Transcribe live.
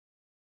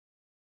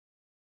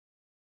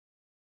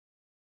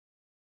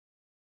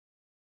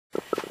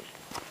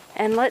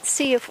And let's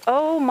see if,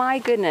 oh my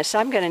goodness,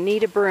 I'm going to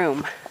need a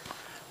broom.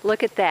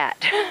 Look at that.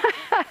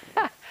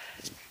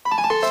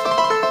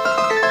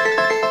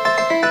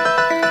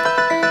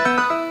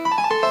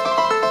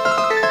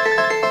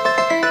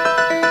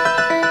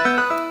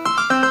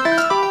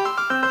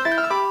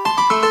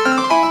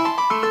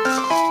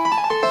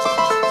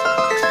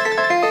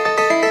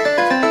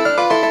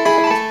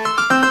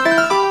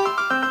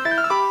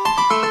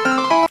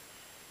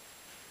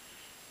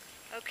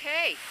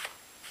 Okay.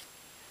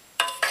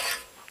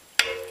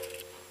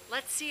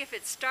 Let's see if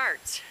it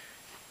starts.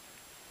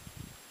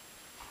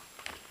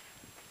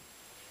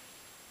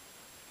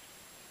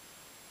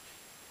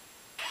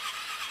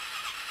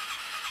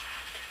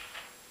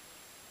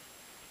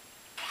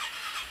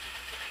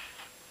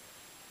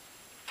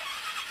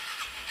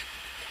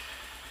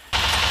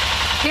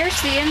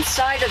 Here's the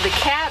inside of the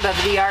cab of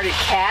the Arctic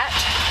Cat.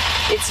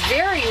 It's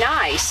very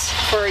nice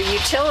for a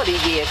utility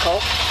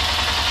vehicle.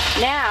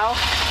 Now,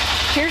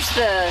 here's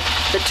the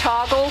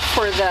toggle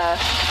for the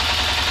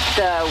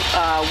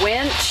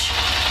winch.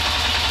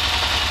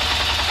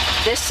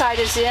 This side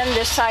is in,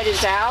 this side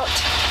is out,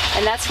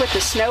 and that's what the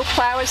snow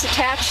plow is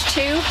attached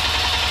to.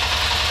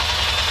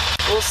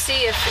 We'll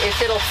see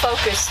if it'll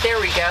focus. There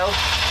we go.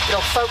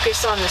 It'll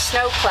focus on the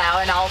snow plow,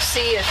 and I'll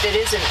see if it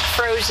isn't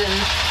frozen.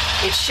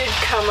 It should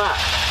come up.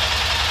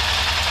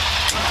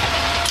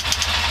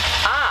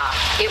 Ah,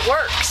 it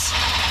works.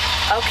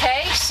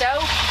 Okay, so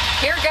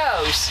here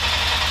goes.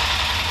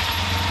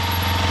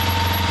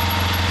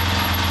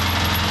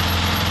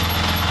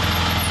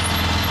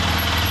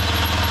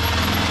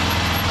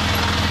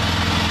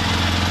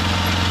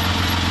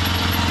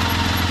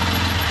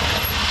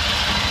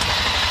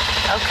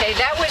 Okay,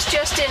 that was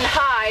just in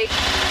high.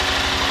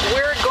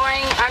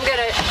 I'm going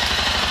to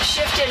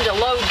shift into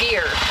low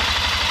gear.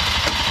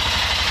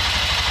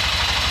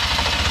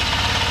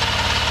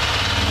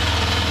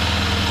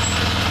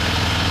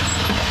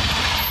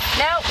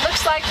 Now,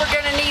 looks like we're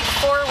going to need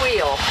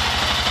four-wheel.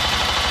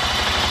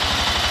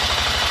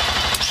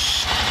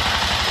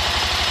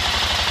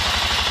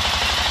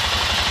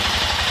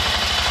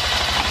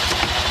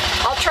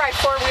 I'll try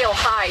four-wheel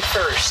high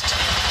first.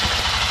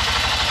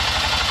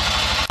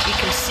 You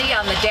can see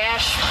on the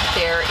dash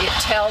there, it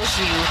tells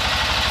you,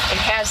 it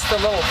has the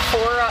little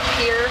 4 up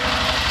here,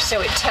 so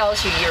it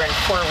tells you you're in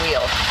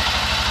four-wheel.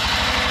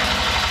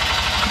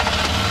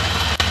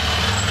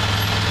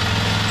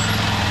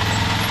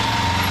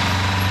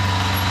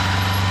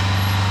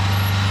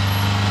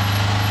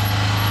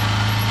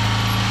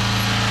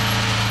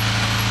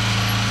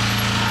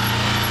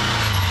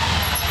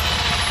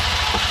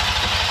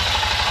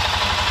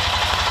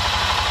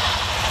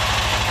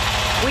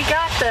 We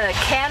got the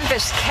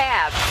canvas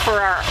cab for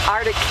our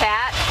Arctic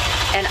Cat,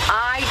 and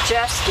I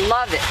just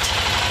love it.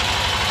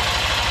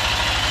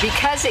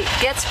 Because it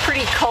gets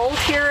pretty cold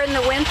here in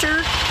the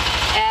winter,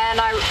 and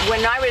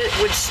when I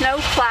would snow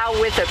plow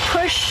with a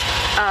push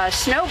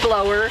snow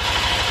blower,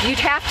 you'd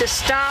have to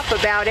stop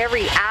about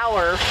every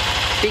hour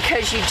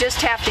because you just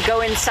have to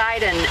go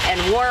inside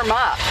and warm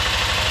up.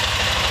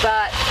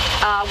 But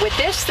with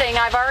this thing,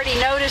 I've already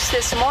noticed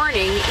this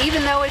morning,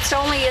 even though it's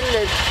only in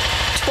the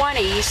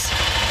 20s,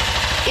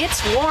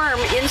 it's warm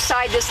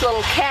inside this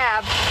little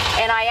cab,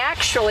 and I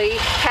actually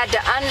had to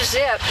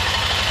unzip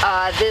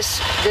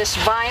this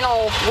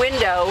vinyl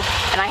window,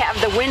 and I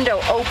have the window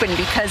open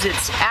because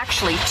it's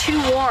actually too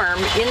warm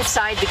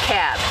inside the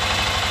cab.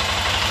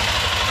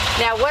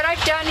 Now what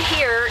I've done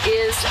here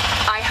is,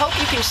 I hope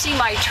you can see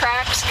my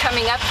tracks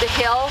coming up the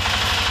hill.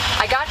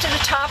 I got to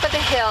the top of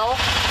the hill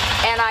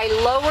and I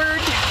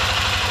lowered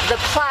the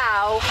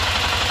plow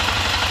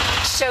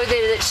so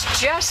that it's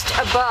just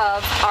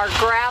above our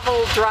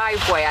gravel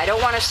driveway. I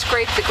don't want to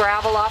scrape the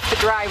gravel off the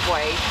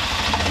driveway.